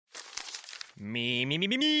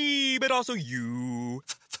Me, but also you.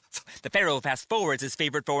 The Pharaoh fast-forwards his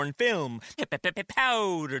favorite foreign film,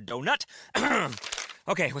 Powder Donut.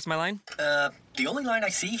 Okay, what's my line? The only line I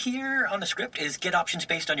see here on the script is get options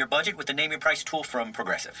based on your budget with the Name Your Price tool from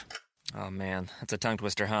Progressive. Oh, man, that's a tongue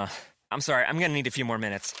twister, huh? I'm sorry, I'm gonna need a few more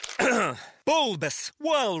minutes. Bulbous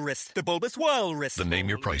Walrus, the Bulbous Walrus. The Name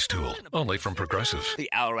Your Price tool, only from Progressive. The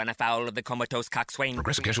owl ran afoul of the comatose coxswain.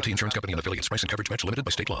 Progressive Casualty Insurance Company and affiliates. Price and coverage match limited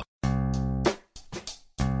by state law.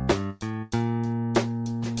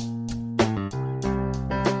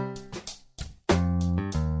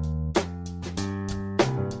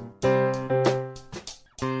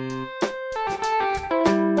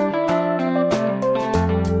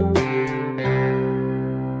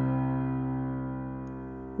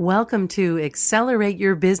 Welcome to Accelerate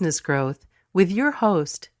Your Business Growth with your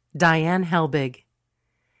host, Diane Helbig.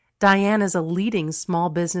 Diane is a leading small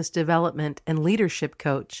business development and leadership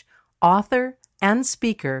coach, author, and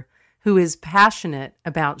speaker who is passionate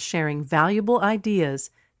about sharing valuable ideas,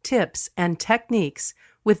 tips, and techniques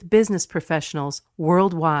with business professionals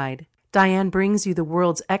worldwide. Diane brings you the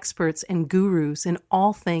world's experts and gurus in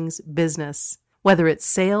all things business. Whether it's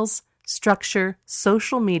sales, structure,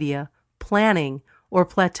 social media, planning, or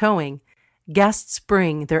plateauing, guests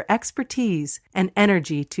bring their expertise and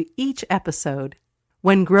energy to each episode.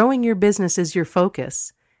 When growing your business is your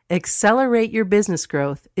focus, Accelerate Your Business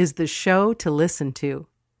Growth is the show to listen to.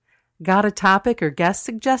 Got a topic or guest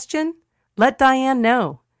suggestion? Let Diane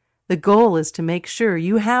know. The goal is to make sure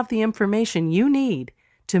you have the information you need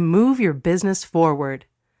to move your business forward.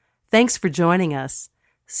 Thanks for joining us.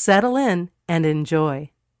 Settle in and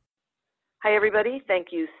enjoy. Hi, everybody. Thank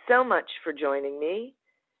you so much for joining me.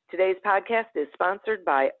 Today's podcast is sponsored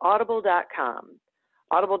by Audible.com.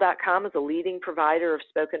 Audible.com is a leading provider of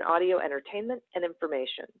spoken audio entertainment and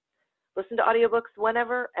information. Listen to audiobooks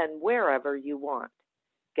whenever and wherever you want.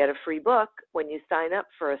 Get a free book when you sign up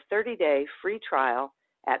for a 30-day free trial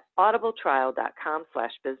at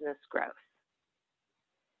audibletrial.com/businessgrowth.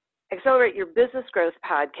 Accelerate Your Business Growth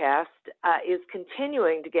podcast is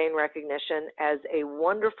continuing to gain recognition as a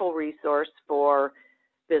wonderful resource for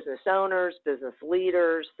business owners, business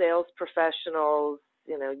leaders, sales professionals,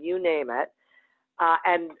 you name it.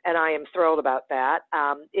 And I am thrilled about that.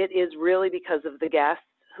 It is really because of the guests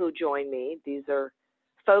who join me. These are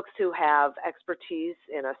folks who have expertise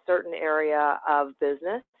in a certain area of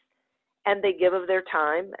business, and they give of their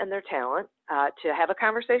time and their talent to have a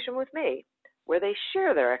conversation with me, where they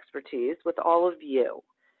share their expertise with all of you.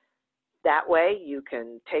 That way, you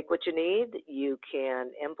can take what you need, you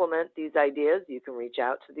can implement these ideas, you can reach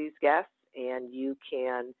out to these guests, and you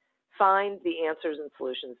can find the answers and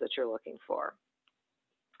solutions that you're looking for.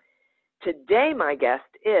 Today, my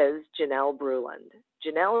guest is Janelle Bruland.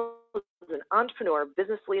 Janelle is an entrepreneur,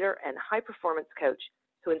 business leader, and high-performance coach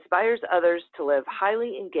who inspires others to live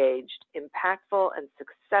highly engaged, impactful, and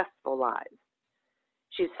successful lives.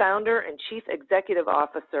 She's founder and chief executive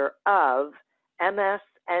officer of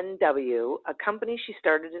MSNW, a company she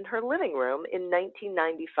started in her living room in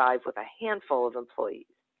 1995 with a handful of employees.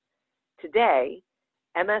 Today,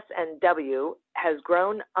 MSNW has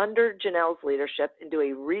grown under Janelle's leadership into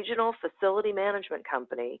a regional facility management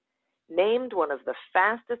company, named one of the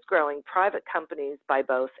fastest growing private companies by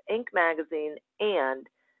both Inc. magazine and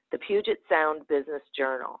the Puget Sound Business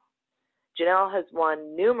Journal. Janelle has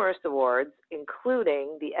won numerous awards,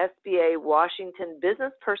 including the SBA Washington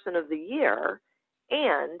Business Person of the Year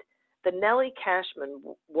and the Nellie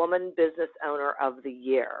Cashman Woman Business Owner of the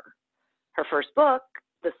Year. Her first book,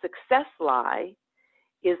 The Success Lie,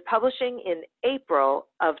 is publishing in April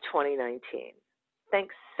of 2019.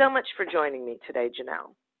 Thanks so much for joining me today,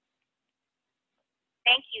 Janelle.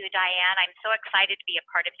 Thank you, Diane. I'm so excited to be a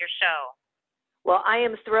part of your show. Well, I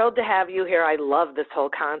am thrilled to have you here. I love this whole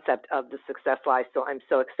concept of the success lie, so I'm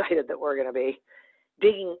so excited that we're going to be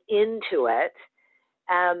digging into it.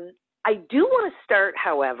 I do want to start,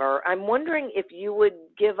 however, I'm wondering if you would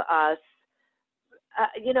give us,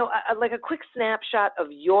 like a quick snapshot of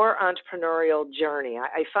your entrepreneurial journey.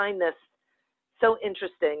 I find this so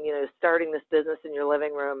interesting, starting this business in your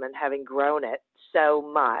living room and having grown it so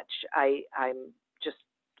much. I'm just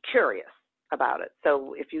curious about it.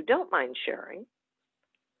 So if you don't mind sharing.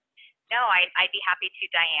 No, I'd be happy to,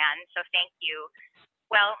 Diane. So thank you.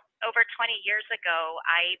 Well, over 20 years ago,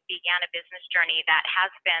 I began a business journey that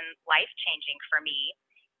has been life-changing for me.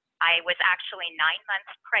 I was actually 9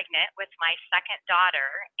 months pregnant with my second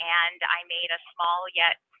daughter, and I made a small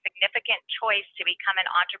yet significant choice to become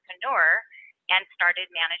an entrepreneur and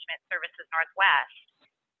started Management Services Northwest.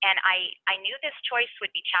 And I knew this choice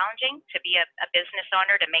would be challenging to be a business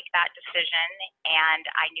owner, to make that decision. And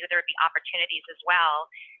I knew there would be opportunities as well.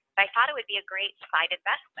 But I thought it would be a great side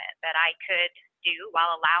investment that I could do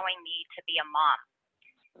while allowing me to be a mom.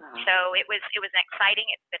 Wow. So it was exciting.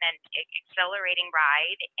 It's been an exhilarating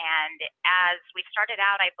ride. And as we started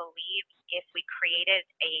out, I believe if we created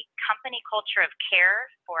a company culture of care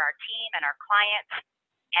for our team and our clients,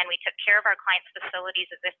 and we took care of our clients' facilities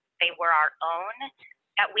as if they were our own,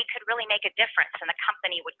 that we could really make a difference and the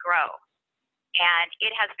company would grow. And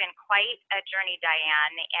it has been quite a journey,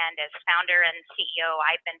 Diane. And as founder and CEO,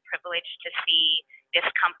 I've been privileged to see this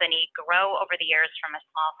company grow over the years from a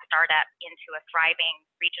small startup into a thriving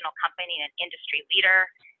regional company and an industry leader.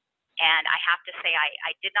 And I have to say,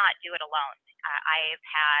 I did not do it alone. I've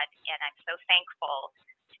had, and I'm so thankful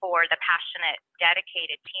for the passionate,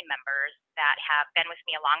 dedicated team members that have been with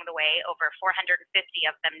me along the way, over 450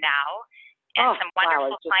 of them now, and some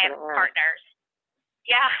wonderful client partners.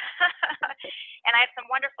 Yeah. And I have some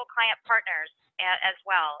wonderful client partners as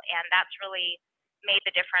well. And that's really made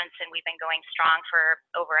the difference. And we've been going strong for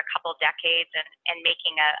over a couple decades and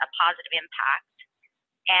making a positive impact.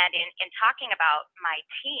 And in talking about my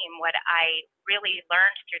team, what I really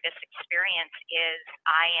learned through this experience is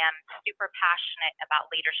I am super passionate about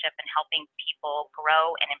leadership and helping people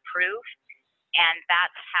grow and improve. And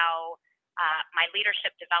that's how my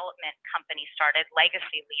leadership development company started,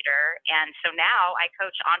 Legacy Leader. And so now I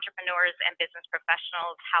coach entrepreneurs and business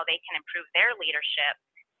professionals how they can improve their leadership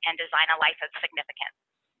and design a life of significance.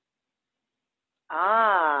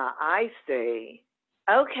 Ah, I see.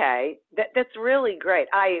 Okay, that's really great.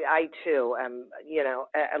 I too am,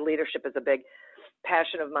 leadership is a big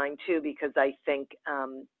passion of mine too, because I think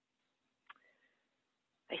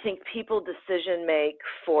people decision make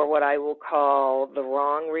for what I will call the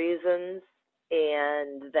wrong reasons,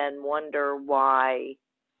 and then wonder why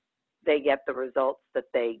they get the results that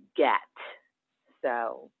they get.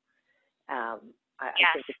 So, I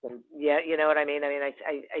think it's, you know what I mean? I mean,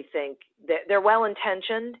 I think they're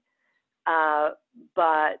well-intentioned,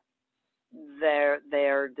 but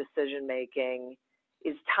their decision making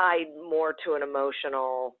is tied more to an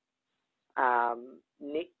emotional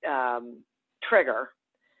trigger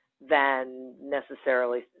than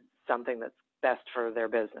necessarily something that's best for their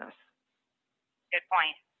business. Good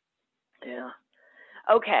point. Yeah.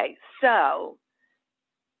 Okay, so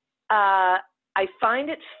I find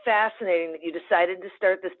it fascinating that you decided to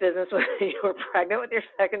start this business when you were pregnant with your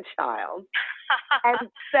second child. And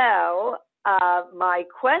so my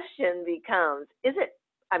question becomes,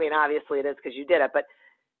 obviously it is because you did it, but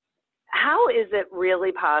how is it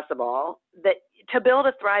really possible that to build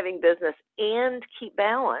a thriving business and keep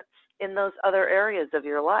balance in those other areas of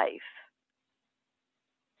your life?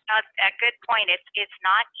 A good point. It's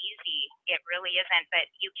not easy. It really isn't, but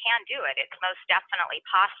you can do it. It's most definitely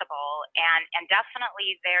possible. And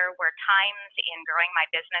definitely there were times in growing my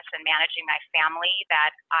business and managing my family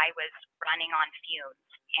that I was running on fumes.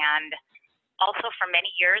 And also for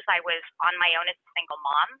many years, I was on my own as a single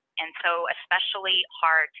mom. And so especially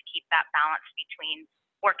hard to keep that balance between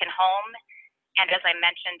work and home. And as I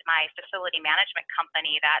mentioned, my facility management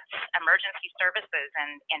company, that's emergency services,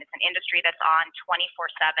 and it's an industry that's on 24/7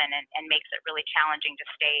 and makes it really challenging to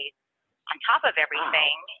stay on top of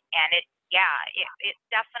everything. Wow. And it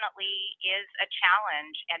definitely is a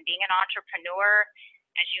challenge. And being an entrepreneur,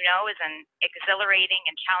 as you know, is an exhilarating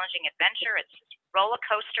and challenging adventure. It's this roller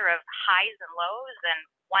coaster of highs and lows. And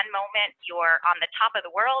one moment you're on the top of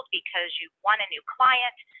the world because you've won a new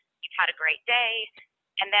client, you've had a great day.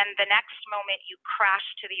 And then the next moment you crash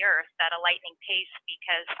to the earth at a lightning pace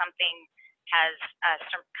because something has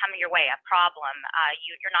come your way, a problem.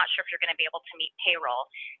 You're not sure if you're going to be able to meet payroll.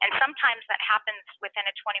 And sometimes that happens within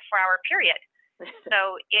a 24-hour period.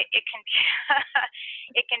 So it can be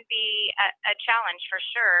it can be a challenge for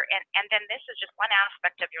sure. And then this is just one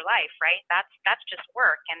aspect of your life, right? That's just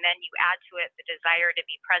work. And then you add to it the desire to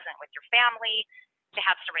be present with your family, to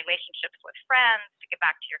have some relationships with friends, to get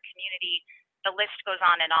back to your community. The list goes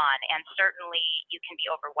on, and certainly you can be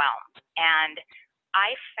overwhelmed. And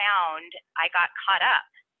I found I got caught up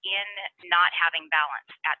in not having balance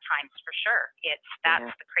at times, for sure.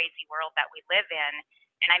 That's the crazy world that we live in.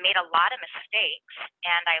 And I made a lot of mistakes,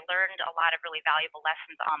 and I learned a lot of really valuable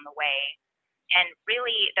lessons on the way. And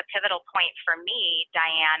really the pivotal point for me,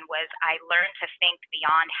 Diane, was I learned to think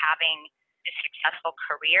beyond having a successful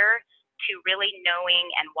career to really knowing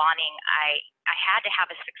and wanting I had to have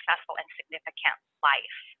a successful and significant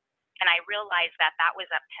life. And I realized that was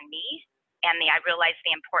up to me. And I realized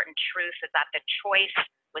the important truth is that the choice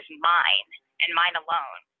was mine and mine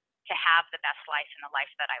alone. to have the best life and the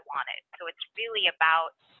life that I wanted. So it's really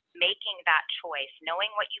about making that choice,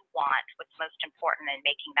 knowing what you want, what's most important, and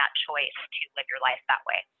making that choice to live your life that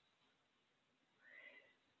way.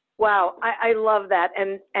 Wow, I love that.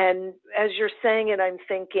 And as you're saying it, I'm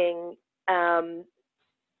thinking,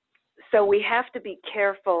 so we have to be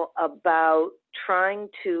careful about trying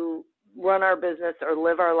to run our business or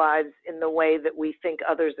live our lives in the way that we think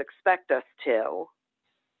others expect us to,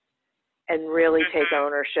 and really take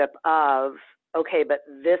ownership of, okay, but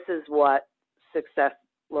this is what success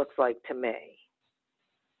looks like to me.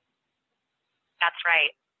 That's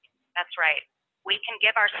right. That's right. We can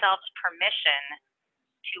give ourselves permission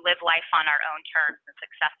to live life on our own terms and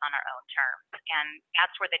success on our own terms. And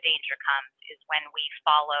that's where the danger comes, is when we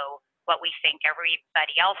follow what we think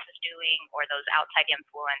everybody else is doing, or those outside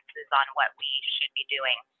influences on what we should be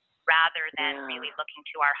doing, rather than really looking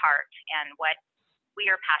to our heart and what we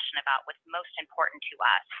are passionate about, what's most important to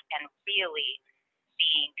us, and really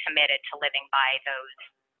being committed to living by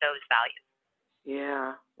those values.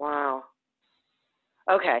 Yeah. Wow.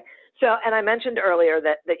 Okay. So, and I mentioned earlier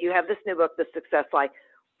that you have this new book, The Success Lie.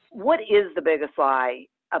 What is the biggest lie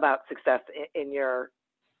about success in your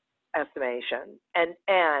estimation?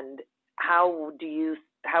 And how would you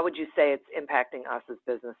say it's impacting us as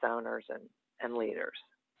business owners and leaders?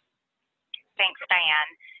 Thanks,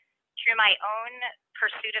 Diane. Through my own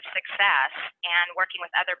pursuit of success and working with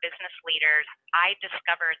other business leaders, I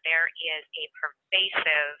discovered there is a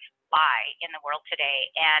pervasive lie in the world today.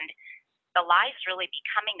 And the lie is really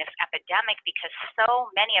becoming this epidemic because so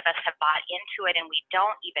many of us have bought into it and we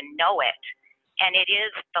don't even know it. And it is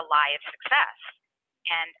the lie of success.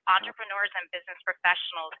 And entrepreneurs and business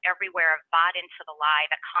professionals everywhere have bought into the lie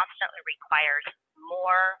that constantly requires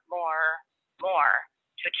more.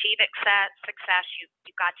 To achieve success,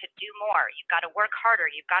 you've got to do more. You've got to work harder.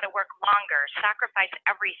 You've got to work longer, sacrifice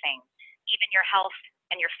everything, even your health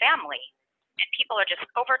and your family. And people are just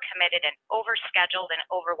overcommitted and overscheduled and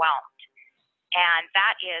overwhelmed. And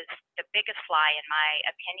that is the biggest lie, in my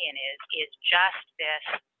opinion, is just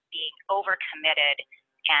this being overcommitted.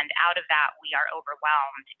 And out of that, we are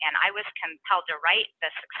overwhelmed. And I was compelled to write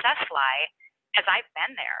The Success Lie because I've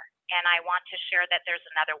been there. And I want to share that there's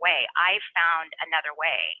another way. I found another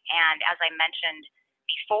way. And as I mentioned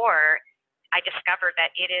before, I discovered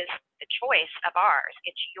that it is the choice of ours.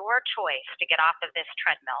 It's your choice to get off of this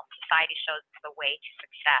treadmill. Society shows the way to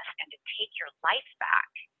success and to take your life back.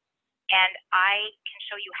 And I can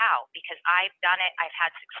show you how, because I've done it. I've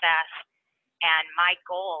had success. And my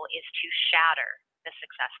goal is to shatter the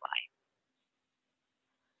success lie.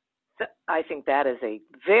 I think that is a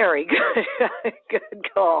very good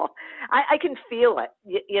goal. I can feel it,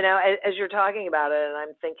 as you're talking about it, and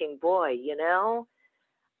I'm thinking, boy,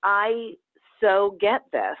 I so get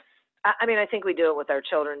this. I mean, I think we do it with our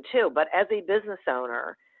children too, but as a business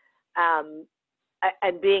owner,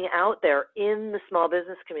 and being out there in the small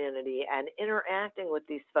business community and interacting with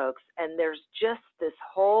these folks, and there's just this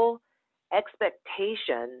whole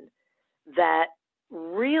expectation that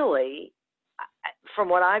really, from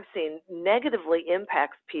what I've seen, negatively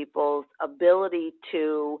impacts people's ability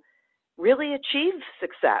to really achieve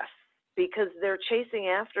success, because they're chasing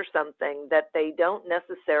after something that they don't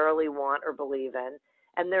necessarily want or believe in,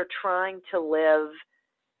 and they're trying to live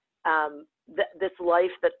this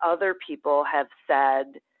life that other people have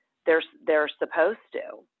said they're supposed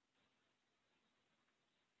to.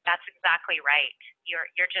 That's exactly right.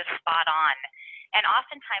 You're just spot on. And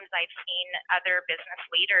oftentimes I've seen other business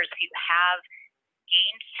leaders who have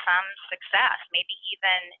gained some success, maybe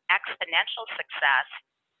even exponential success,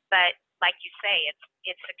 but like you say,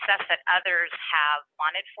 it's success that others have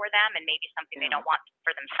wanted for them and maybe something they don't want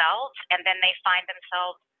for themselves, and then they find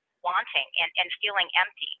themselves wanting and feeling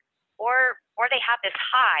empty. Or they have this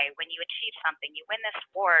high when you achieve something, you win this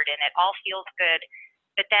award and it all feels good,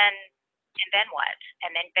 but then what?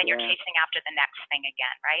 And then you're chasing after the next thing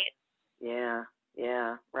again, right?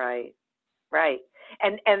 Yeah, right.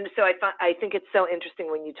 And so I think it's so interesting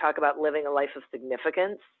when you talk about living a life of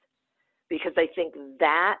significance, because I think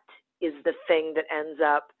that is the thing that ends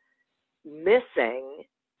up missing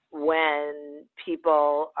when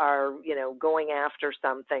people are, going after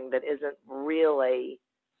something that isn't really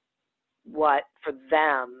what for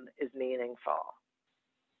them is meaningful.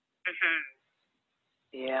 Mm-hmm.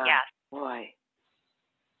 Yeah. Yes. Boy.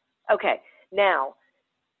 Okay. Now,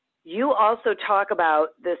 you also talk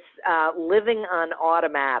about this living on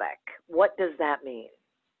automatic. What does that mean?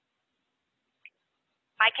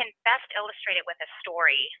 I can best illustrate it with a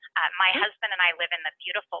story. My husband and I live in the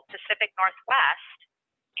beautiful Pacific Northwest,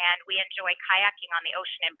 and we enjoy kayaking on the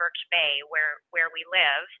ocean in Birch Bay, where we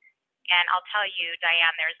live. And I'll tell you,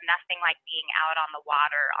 Diane, there's nothing like being out on the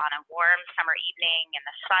water on a warm summer evening and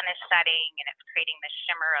the sun is setting and it's creating this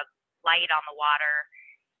shimmer of light on the water.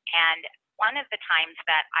 And one of the times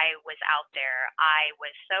that I was out there, I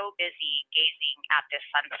was so busy gazing at this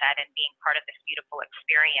sunset and being part of this beautiful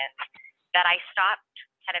experience that I stopped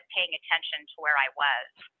kind of paying attention to where I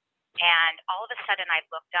was. And all of a sudden I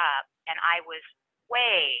looked up and I was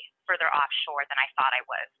way further offshore than I thought I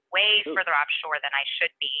was, way further offshore than I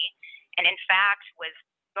should be. And in fact, was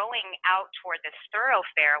going out toward this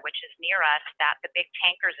thoroughfare, which is near us, that the big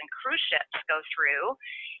tankers and cruise ships go through.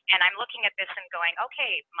 And I'm looking at this and going,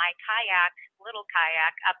 okay, my kayak, little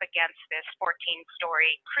kayak, up against this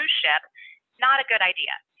 14-story cruise ship, not a good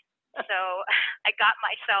idea. So I got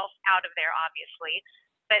myself out of there, obviously.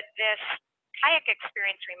 But this kayak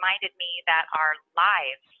experience reminded me that our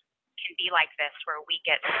lives can be like this, where we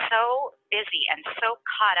get so busy and so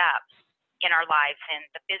caught up in our lives and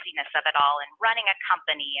the busyness of it all and running a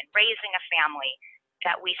company and raising a family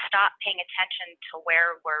that we stop paying attention to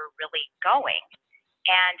where we're really going.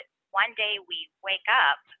 And one day we wake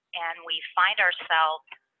up and we find ourselves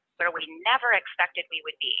where we never expected we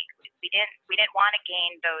would be. We didn't want to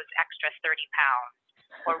gain those extra 30 pounds,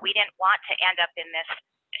 or we didn't want to end up in this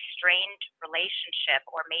strained relationship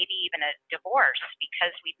or maybe even a divorce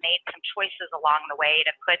because we've made some choices along the way to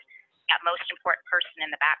put that most important person in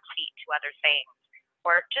the back seat to other things,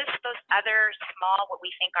 or just those other small, what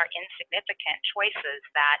we think are insignificant choices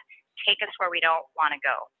that take us where we don't want to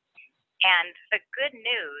go. And the good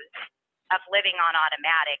news of living on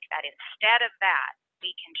automatic, that instead of that,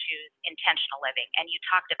 we can choose intentional living. And you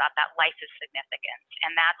talked about that life is significant,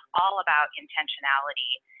 and that's all about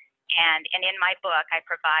intentionality. And in my book, I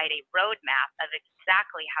provide a roadmap of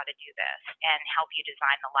exactly how to do this and help you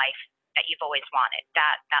design the life that you've always wanted,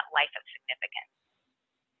 that life of significance.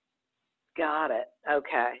 Got it.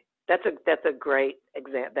 Okay. That's a great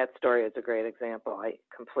example. That story is a great example. I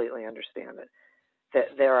completely understand it.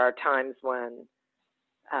 That there are times when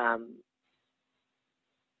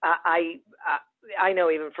I know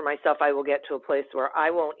even for myself, I will get to a place where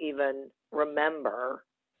I won't even remember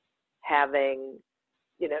having,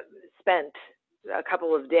 spent a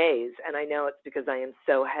couple of days, and I know it's because I am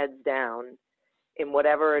so heads down in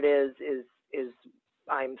whatever it is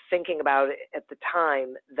I'm thinking about it at the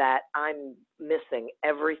time, that I'm missing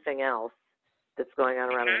everything else that's going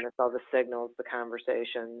on around me. I miss all the signals, the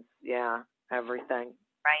conversations, everything.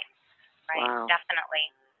 Right. Wow.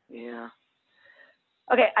 Definitely. Yeah.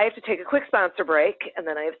 Okay, I have to take a quick sponsor break, and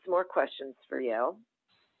then I have some more questions for you.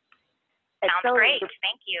 Sounds great.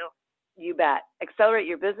 Thank you. You bet. Accelerate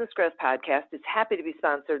Your Business Growth podcast is happy to be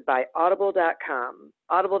sponsored by Audible.com.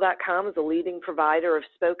 Audible.com is a leading provider of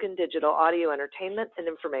spoken digital audio entertainment and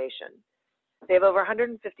information. They have over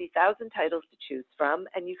 150,000 titles to choose from,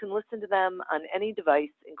 and you can listen to them on any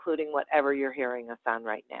device, including whatever you're hearing us on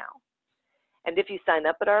right now. And if you sign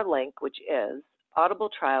up at our link, which is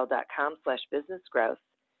audibletrial.com/businessgrowth,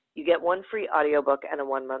 you get one free audiobook and a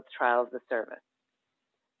 1-month trial of the service.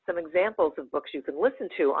 Some examples of books you can listen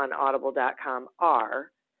to on audible.com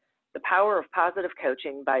are The Power of Positive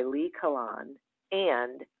Coaching by Lee Kalan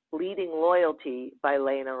and Leading Loyalty by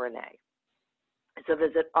Lena Renee. So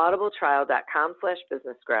visit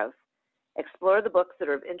audibletrial.com/businessgrowth, explore the books that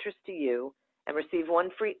are of interest to you, and receive one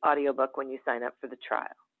free audiobook when you sign up for the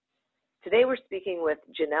trial. Today we're speaking with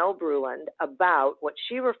Janelle Bruland about what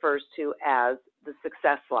she refers to as the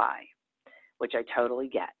success lie, which I totally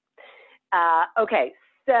get. Okay,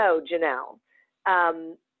 so Janelle,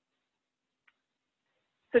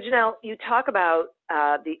 you talk about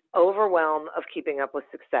the overwhelm of keeping up with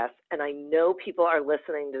success, and I know people are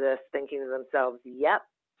listening to this thinking to themselves, yep,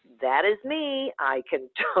 that is me. I can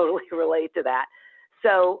totally relate to that.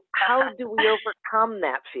 So how do we overcome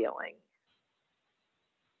that feeling?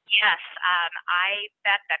 Yes, I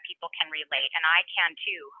bet that people can relate, and I can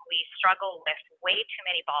too. We struggle with way too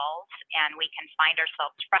many balls, and we can find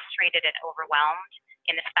ourselves frustrated and overwhelmed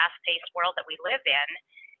in this fast-paced world that we live in.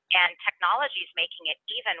 And technology is making it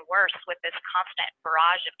even worse with this constant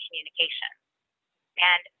barrage of communication.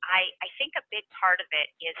 And I think a big part of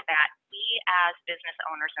it is that we as business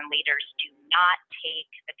owners and leaders do not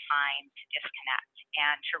take the time to disconnect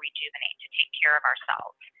and to rejuvenate, to take care of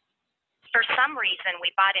ourselves. For some reason,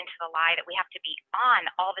 we bought into the lie that we have to be on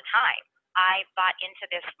all the time. I bought into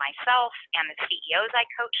this myself, and the CEOs I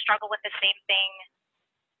coach struggle with the same thing.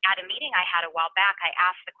 At a meeting I had a while back, I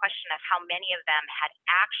asked the question of how many of them had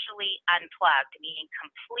actually unplugged, meaning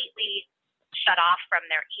completely shut off from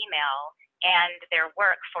their email and their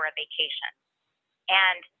work for a vacation.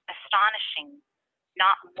 And astonishing,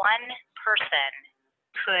 not one person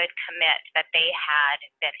could commit that they had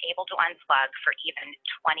been able to unplug for even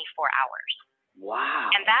 24 hours.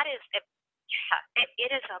 Wow. And that is,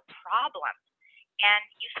 it is a problem. And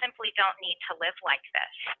you simply don't need to live like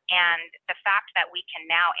this. And the fact that we can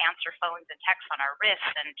now answer phones and texts on our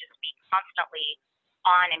wrists and just be constantly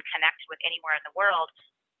on and connected with anywhere in the world,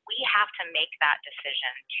 we have to make that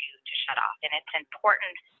decision to shut off. And it's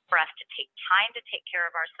important for us to take time to take care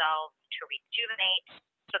of ourselves, to rejuvenate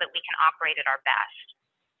so that we can operate at our best.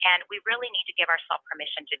 And we really need to give ourselves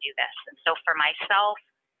permission to do this. And so for myself,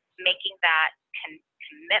 making that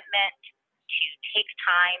commitment to take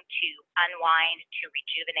time to unwind, to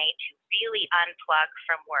rejuvenate, to really unplug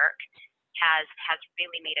from work has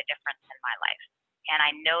really made a difference in my life. And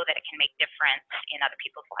I know that it can make difference in other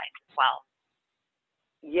people's lives as well.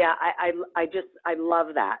 Yeah, I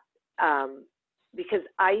love that, because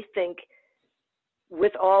I think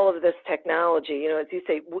with all of this technology, as you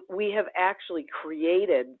say, we have actually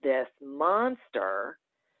created this monster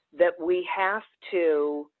that we have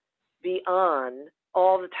to be on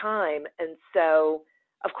all the time. And so,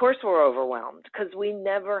 of course, we're overwhelmed because we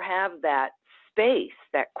never have that space,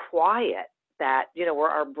 that quiet, that, where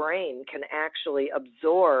our brain can actually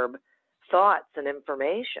absorb thoughts and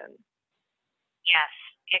information. Yes,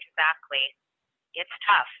 exactly. It's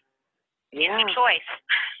tough. Yeah. It's a choice.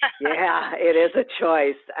 Yeah, it is a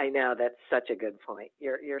choice. I know, that's such a good point.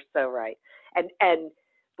 You're so right. And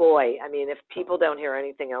boy, I mean, if people don't hear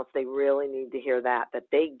anything else, they really need to hear that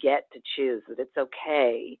they get to choose, that it's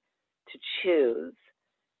okay to choose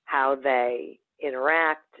how they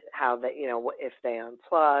interact, how they, if they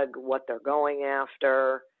unplug, what they're going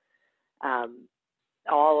after,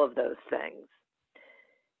 all of those things.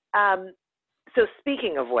 So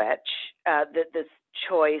speaking of which, this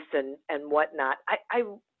choice and whatnot, I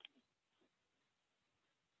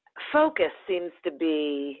focus seems to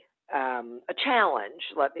be a challenge,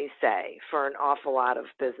 let me say, for an awful lot of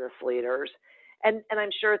business leaders. And I'm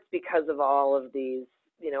sure it's because of all of these,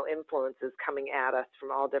 influences coming at us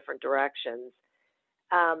from all different directions.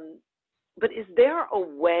 But is there a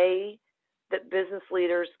way that business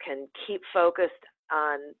leaders can keep focused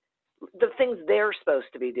on the things they're supposed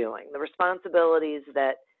to be doing, the responsibilities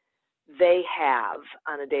that they have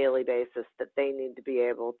on a daily basis that they need to be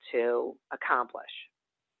able to accomplish?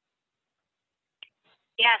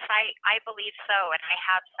 Yes, I believe so. And I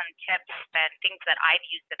have some tips and things that I've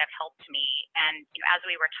used that have helped me. And as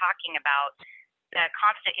we were talking about the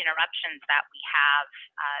constant interruptions that we have,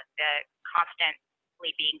 the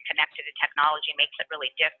constantly being connected to technology makes it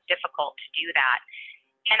really difficult to do that.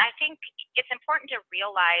 And I think it's important to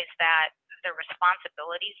realize that the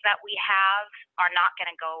responsibilities that we have are not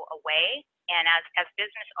going to go away. And as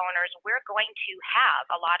business owners, we're going to have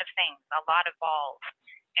a lot of things, a lot of balls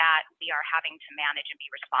that we are having to manage and be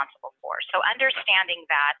responsible for. So understanding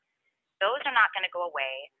that those are not going to go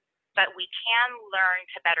away, but we can learn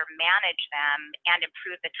to better manage them and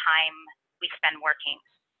improve the time we spend working.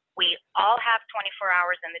 We all have 24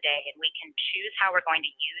 hours in the day, and we can choose how we're going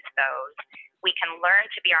to use those. We can learn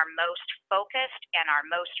to be our most focused and our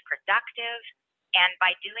most productive. And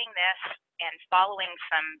by doing this and following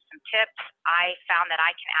some tips, I found that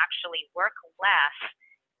I can actually work less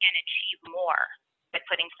and achieve more by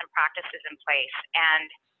putting some practices in place. And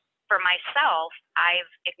for myself, I've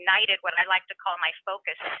ignited what I like to call my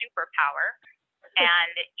focus superpower.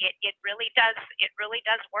 And it really does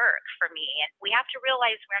work for me. And we have to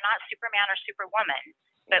realize we're not Superman or Superwoman,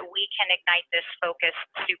 but we can ignite this focus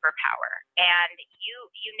superpower. And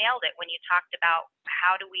you nailed it when you talked about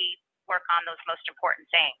how do we work on those most important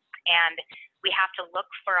things. And we have to look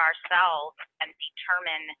for ourselves and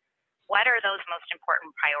determine what are those most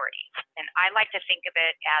important priorities. And I like to think of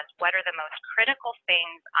it as what are the most critical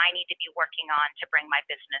things I need to be working on to bring my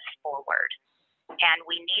business forward. And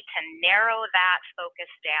we need to narrow that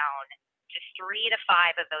focus down to 3 to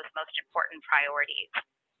 5 of those most important priorities.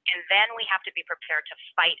 And then we have to be prepared to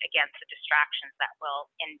fight against the distractions that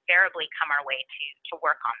will invariably come our way to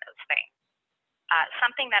work on those things.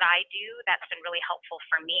 Something that I do that's been really helpful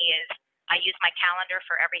for me is I use my calendar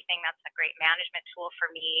for everything. That's a great management tool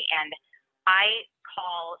for me. And I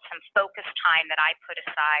call some focus time that I put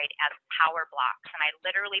aside as power blocks. And I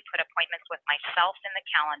literally put appointments with myself in the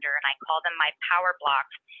calendar, and I call them my power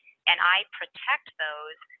blocks. And I protect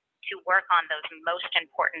those to work on those most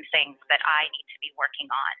important things that I need to be working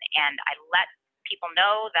on. And I let people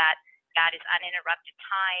know that that is uninterrupted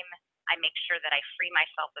time. I make sure that I free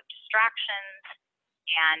myself of distractions,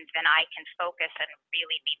 and then I can focus and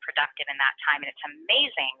really be productive in that time. And it's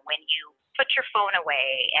amazing when you put your phone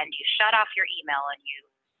away and you shut off your email and you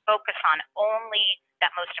focus on only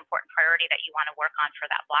that most important priority that you want to work on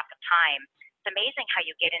for that block of time, it's amazing how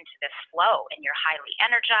you get into this flow and you're highly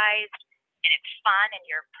energized and it's fun and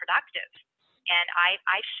you're productive. And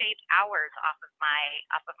I've shaved hours off of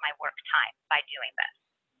my work time by doing this.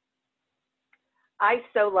 I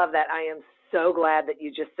so love that. I am so glad that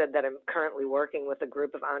you just said that. I'm currently working with a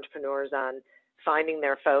group of entrepreneurs on finding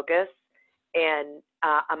their focus, and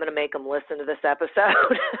I'm going to make them listen to this episode.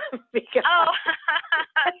 Because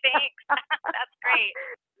thanks. That's great.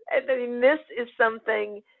 I mean, this is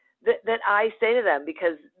something that I say to them,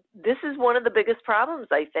 because this is one of the biggest problems,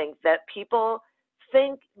 I think, that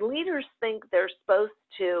leaders think they're supposed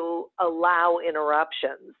to allow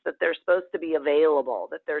interruptions, that they're supposed to be available,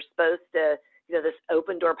 that they're supposed to, this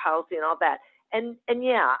open door policy and all that. And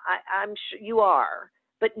yeah, I'm sure you are,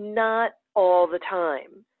 but not all the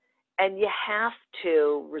time. And you have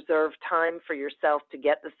to reserve time for yourself to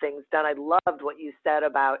get the things done. I loved what you said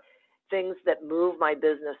about things that move my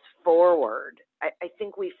business forward. I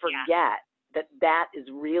think we forget that is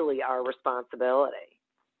really our responsibility.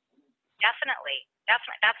 Definitely.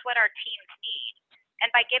 That's what our teams need. And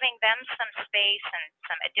by giving them some space and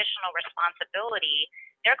some additional responsibility,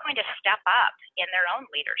 they're going to step up in their own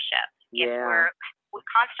leadership. Yeah. If we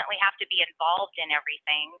constantly have to be involved in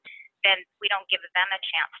everything, then we don't give them a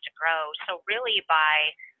chance to grow. So really, by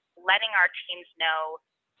letting our teams know,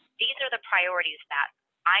 these are the priorities that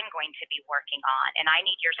I'm going to be working on, and I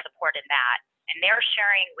need your support in that. And they're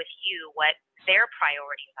sharing with you what their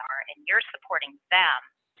priorities are, and you're supporting them.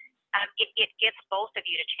 It gives both of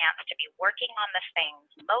you a chance to be working on the things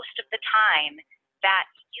most of the time that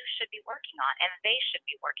you should be working on and they should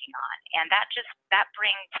be working on. And that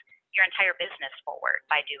brings your entire business forward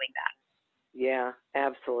by doing that. Yeah,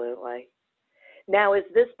 absolutely. Now, is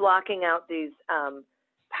this blocking out these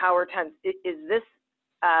power times? Is this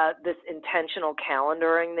this intentional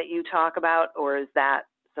calendaring that you talk about, or is that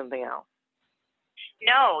something else?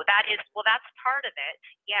 No, that's part of it.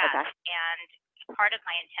 Yes. Okay. And part of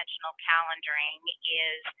my intentional calendaring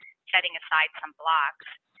is setting aside some blocks.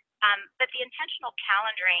 But the intentional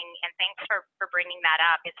calendaring, and thanks for bringing that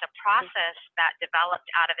up, it's a process that developed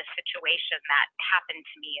out of a situation that happened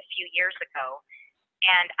to me a few years ago.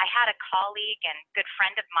 And I had a colleague and good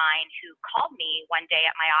friend of mine who called me one day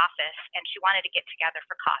at my office, and she wanted to get together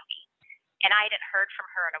for coffee. And I hadn't heard from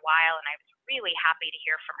her in a while, and I was really happy to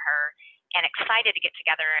hear from her and excited to get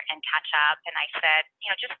together and catch up. And I said,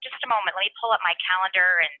 just a moment, let me pull up my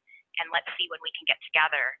calendar and let's see when we can get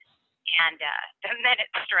together. And then it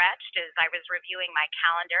stretched as I was reviewing my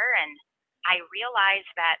calendar, and I realized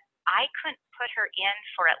that I couldn't put her in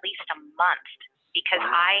for at least a month because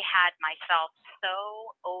I had myself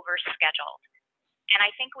so overscheduled. And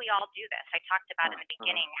I think we all do this. I talked about in the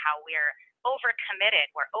beginning how we're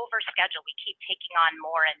overcommitted, we're overscheduled, we keep taking on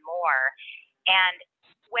more and more. And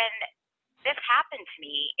when this happened to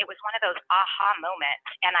me, it was one of those aha moments,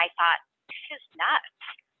 and I thought, this is nuts.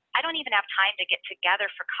 I don't even have time to get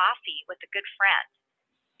together for coffee with a good friend.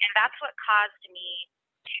 And that's what caused me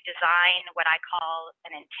to design what I call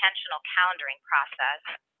an intentional calendaring process.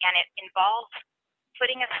 And it involves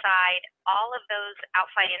putting aside all of those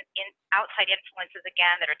outside influences,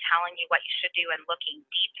 again, that are telling you what you should do, and looking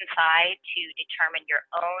deep inside to determine your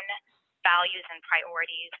own values and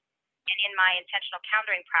priorities. And in my intentional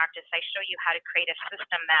calendaring practice, I show you how to create a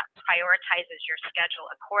system that prioritizes your schedule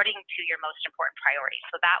according to your most important priorities.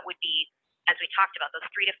 So that would be, as we talked about, those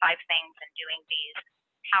 3 to 5 things, and doing these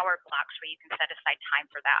power blocks where you can set aside time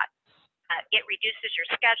for that. It reduces your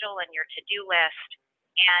schedule and your to-do list,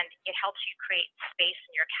 and it helps you create space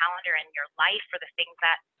in your calendar and your life for the things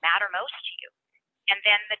that matter most to you. And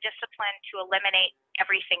then the discipline to eliminate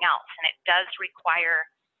everything else. And it does require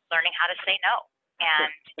learning how to say no.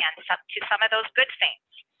 And to some of those good things,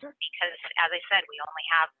 because as I said, we only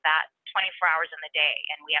have that 24 hours in the day,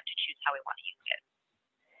 and we have to choose how we want to use it.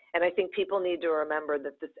 And I think people need to remember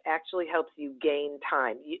that this actually helps you gain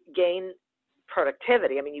time, you gain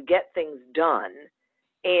productivity. I mean, you get things done,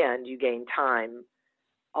 and you gain time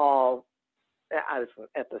all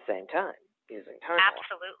at the same time, using time.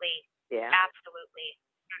 Absolutely. Yeah. Absolutely.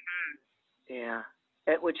 Mm-hmm. Yeah,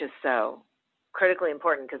 which is so critically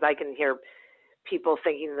important, because I can hear people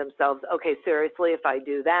thinking to themselves, okay, seriously, if I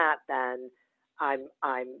do that, then I'm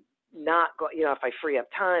not going, if I free up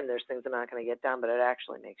time, there's things I'm not going to get done, but it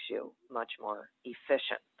actually makes you much more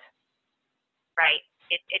efficient. Right.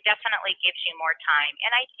 It definitely gives you more time.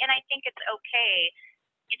 And I think it's okay.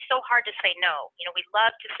 It's so hard to say no. We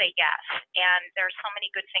love to say yes, and there are so many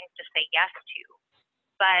good things to say yes to,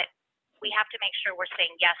 but we have to make sure we're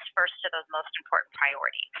saying yes first to those most important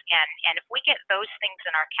priorities. And if we get those things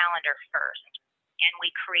in our calendar first, and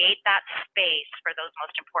we create that space for those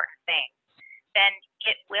most important things, then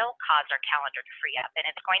it will cause our calendar to free up, and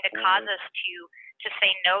it's going to cause us to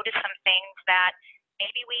say no to some things that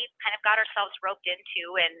maybe we kind of got ourselves roped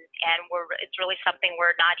into, and it's really something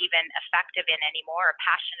we're not even effective in anymore or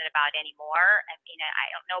passionate about anymore. I mean, I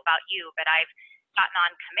don't know about you, but I've gotten on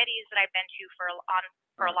committees that I've been to for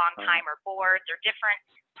a long time, or boards, or different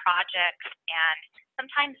projects, and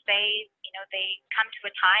sometimes they come to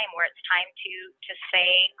a time where it's time to say,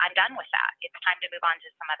 I'm done with that. It's time to move on to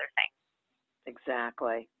some other thing.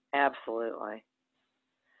 Exactly. Absolutely.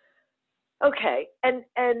 Okay. And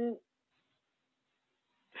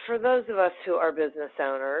for those of us who are business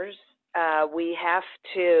owners, we have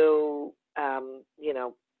to,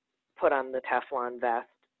 put on the Teflon vest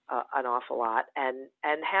an awful lot and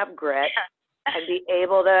have grit and be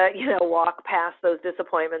able to, walk past those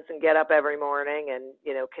disappointments and get up every morning and,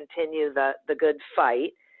 continue the good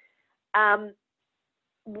fight.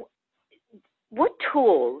 What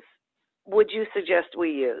tools would you suggest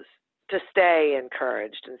we use to stay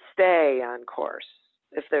encouraged and stay on course,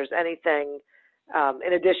 if there's anything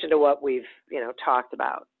in addition to what we've, talked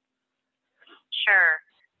about? Sure.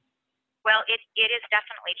 Well, it is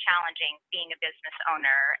definitely challenging being a business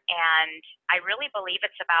owner, and I really believe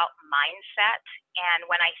it's about mindset. And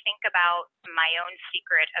when I think about my own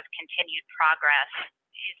secret of continued progress,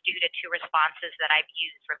 is due to two responses that I've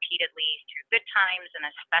used repeatedly through good times and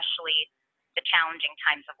especially the challenging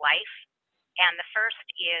times of life. And the first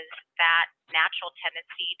is that natural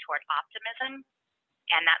tendency toward optimism.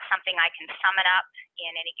 And that's something I can sum it up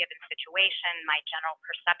in any given situation. My general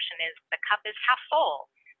perception is the cup is half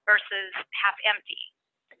full versus half empty.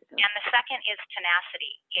 And the second is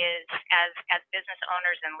tenacity, is as business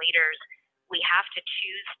owners and leaders, we have to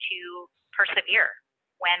choose to persevere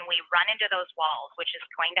when we run into those walls, which is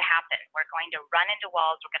going to happen. We're going to run into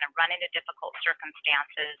walls, we're going to run into difficult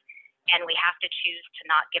circumstances, and we have to choose to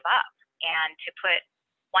not give up and to put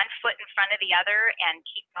one foot in front of the other and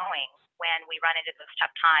keep going when we run into those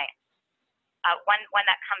tough times. One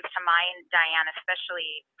that comes to mind, Diane,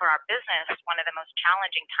 especially for our business, one of the most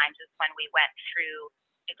challenging times is when we went through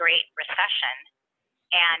the Great Recession.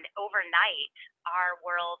 And overnight, our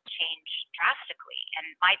world changed drastically.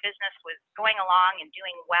 And my business was going along and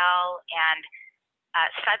doing well. And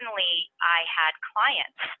suddenly I had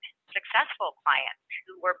clients, successful clients,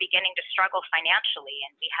 who were beginning to struggle financially.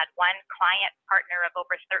 And we had one client partner of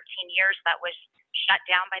over 13 years that was shut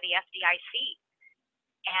down by the FDIC.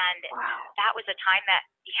 And that was a time that,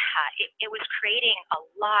 it was creating a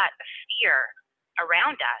lot of fear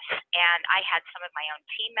around us. And I had some of my own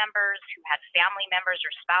team members who had family members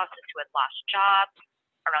or spouses who had lost jobs.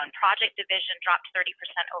 Our own project division dropped 30%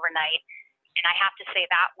 overnight. And I have to say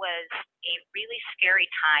that was a really scary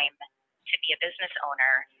time to be a business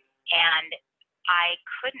owner. And I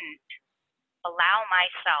couldn't allow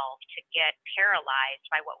myself to get paralyzed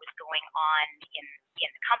by what was going on in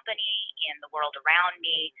the company, in the world around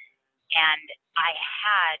me. And I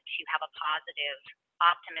had to have a positive,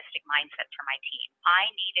 optimistic mindset for my team. I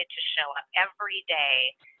needed to show up every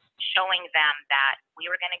day showing them that we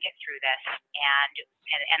were going to get through this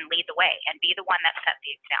and lead the way and be the one that set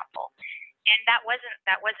the example. And that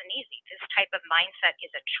wasn't easy. This type of mindset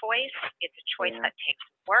is a choice. It's a choice that takes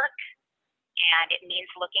work. And it means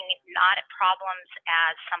looking not at problems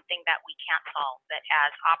as something that we can't solve, but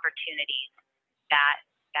as opportunities that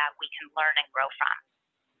we can learn and grow from.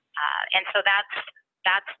 And so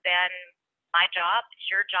that's been my job. It's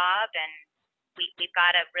your job, and we've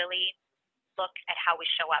got to really look at how we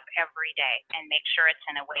show up every day and make sure it's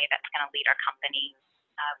in a way that's going to lead our company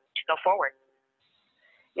to go forward.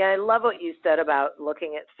 Yeah, I love what you said about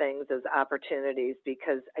looking at things as opportunities,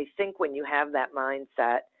 because I think when you have that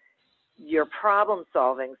mindset, your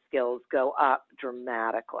problem-solving skills go up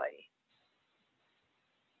dramatically.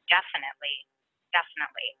 Definitely.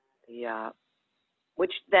 Yeah,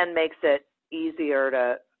 which then makes it easier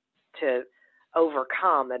to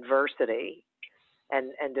overcome adversity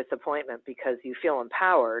and disappointment, because you feel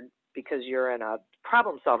empowered because you're in a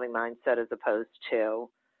problem-solving mindset as opposed to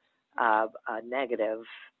a negative,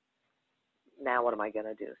 now what am I going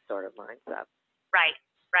to do sort of mindset.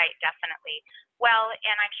 Right, definitely. Well,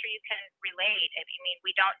 and I'm sure you can relate. I mean,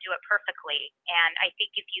 we don't do it perfectly. And I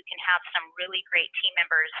think if you can have some really great team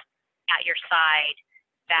members at your side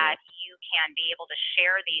that you can be able to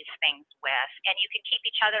share these things with, and you can keep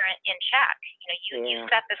each other in check. You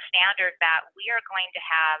set the standard that we are going to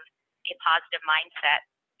have a positive mindset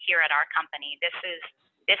here at our company. This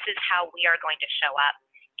is how we are going to show up.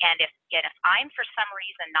 And if I'm for some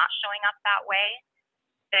reason not showing up that way,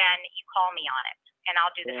 then you call me on it, and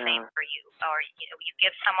I'll do the same for you. Or you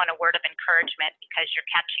give someone a word of encouragement because you're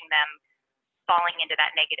catching them falling into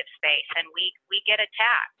that negative space. And we get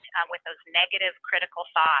attacked with those negative critical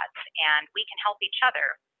thoughts, and we can help each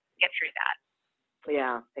other get through that.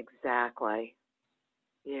 Yeah, exactly.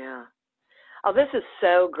 Yeah. Oh, this is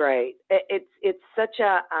so great. It's such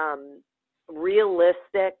a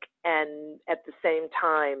realistic and at the same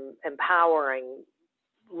time empowering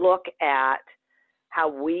look at how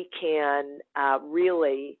we can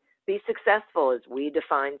really be successful as we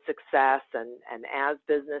define success and as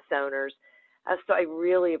business owners. So I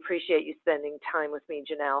really appreciate you spending time with me,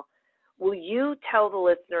 Janelle. Will you tell the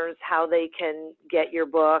listeners how they can get your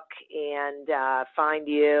book and find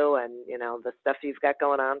you and, the stuff you've got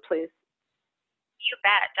going on, please? You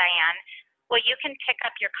bet, Diane. Well, you can pick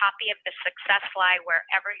up your copy of The Success Lie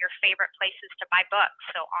wherever your favorite places to buy books,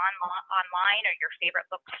 so online or your favorite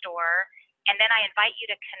bookstore. And then I invite you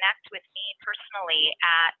to connect with me personally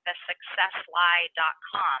at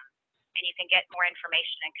thesuccesslie.com, and you can get more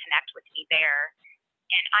information and connect with me there.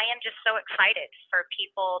 And I am just so excited for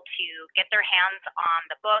people to get their hands on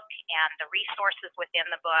the book and the resources within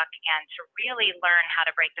the book and to really learn how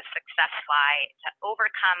to break the success lie, to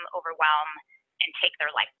overcome overwhelm, and take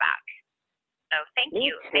their life back. So thank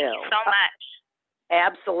you. Thank you so much.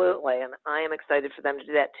 Absolutely. And I am excited for them to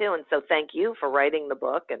do that too. And so thank you for writing the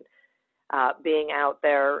book and being out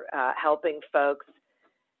there helping folks,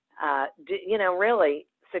 really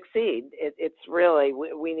succeed. It's really,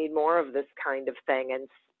 we need more of this kind of thing. And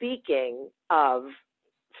speaking of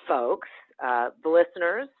folks, the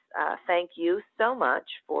listeners, thank you so much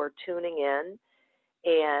for tuning in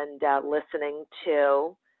and listening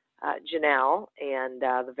to Janelle and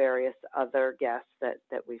the various other guests that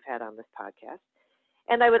we've had on this podcast.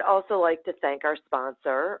 And I would also like to thank our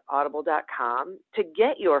sponsor, Audible.com. To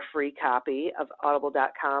get your free copy of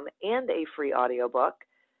Audible.com and a free audiobook,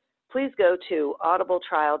 please go to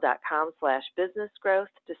audibletrial.com/businessgrowth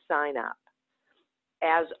to sign up.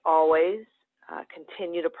 As always,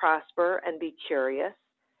 continue to prosper and be curious.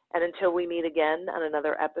 And until we meet again on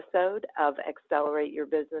another episode of Accelerate Your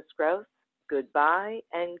Business Growth, goodbye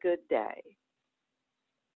and good day.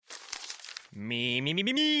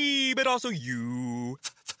 Me, but also you.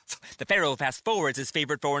 The Pharaoh fast forwards his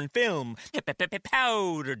favorite foreign film,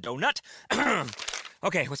 Powder Donut.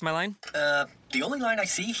 Okay, what's my line? The only line I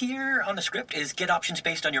see here on the script is get options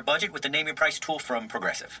based on your budget with the Name Your Price tool from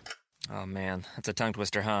Progressive. Oh man, that's a tongue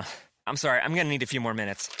twister, huh? I'm sorry, I'm gonna need a few more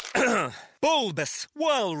minutes. Bulbous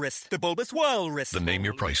Walrus, the Bulbous Walrus. The Name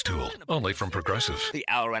Your Price tool, only from Progressive. The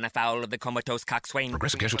owl ran afoul of the comatose coxswain.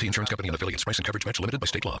 Progressive Casualty Insurance Company and affiliates. Price and coverage match limited by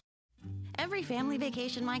state law. Every family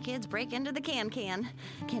vacation, my kids break into the can. Can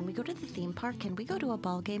we go to the theme park? Can we go to a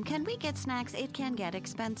ball game? Can we get snacks? It can get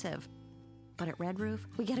expensive. But at Red Roof,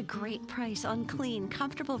 we get a great price on clean,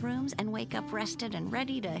 comfortable rooms and wake up rested and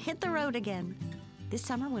ready to hit the road again. This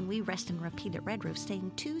summer, when we rest and repeat at Red Roof,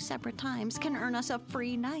 staying 2 separate times can earn us a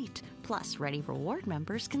free night. Plus, Ready Reward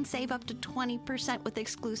members can save up to 20% with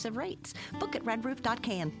exclusive rates. Book at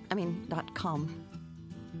redroof.com.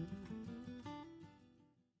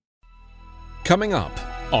 Coming up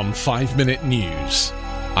on 5 Minute News,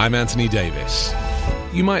 I'm Anthony Davis.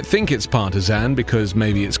 You might think it's partisan because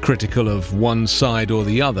maybe it's critical of one side or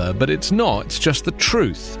the other, but it's not. It's just the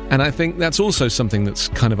truth. And I think that's also something that's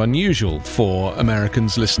kind of unusual for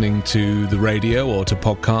Americans listening to the radio or to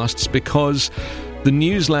podcasts, because the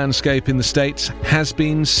news landscape in the States has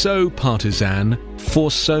been so partisan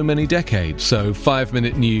for so many decades. So 5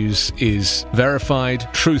 Minute News is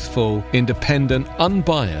verified, truthful, independent,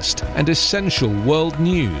 unbiased, and essential world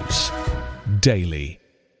news daily.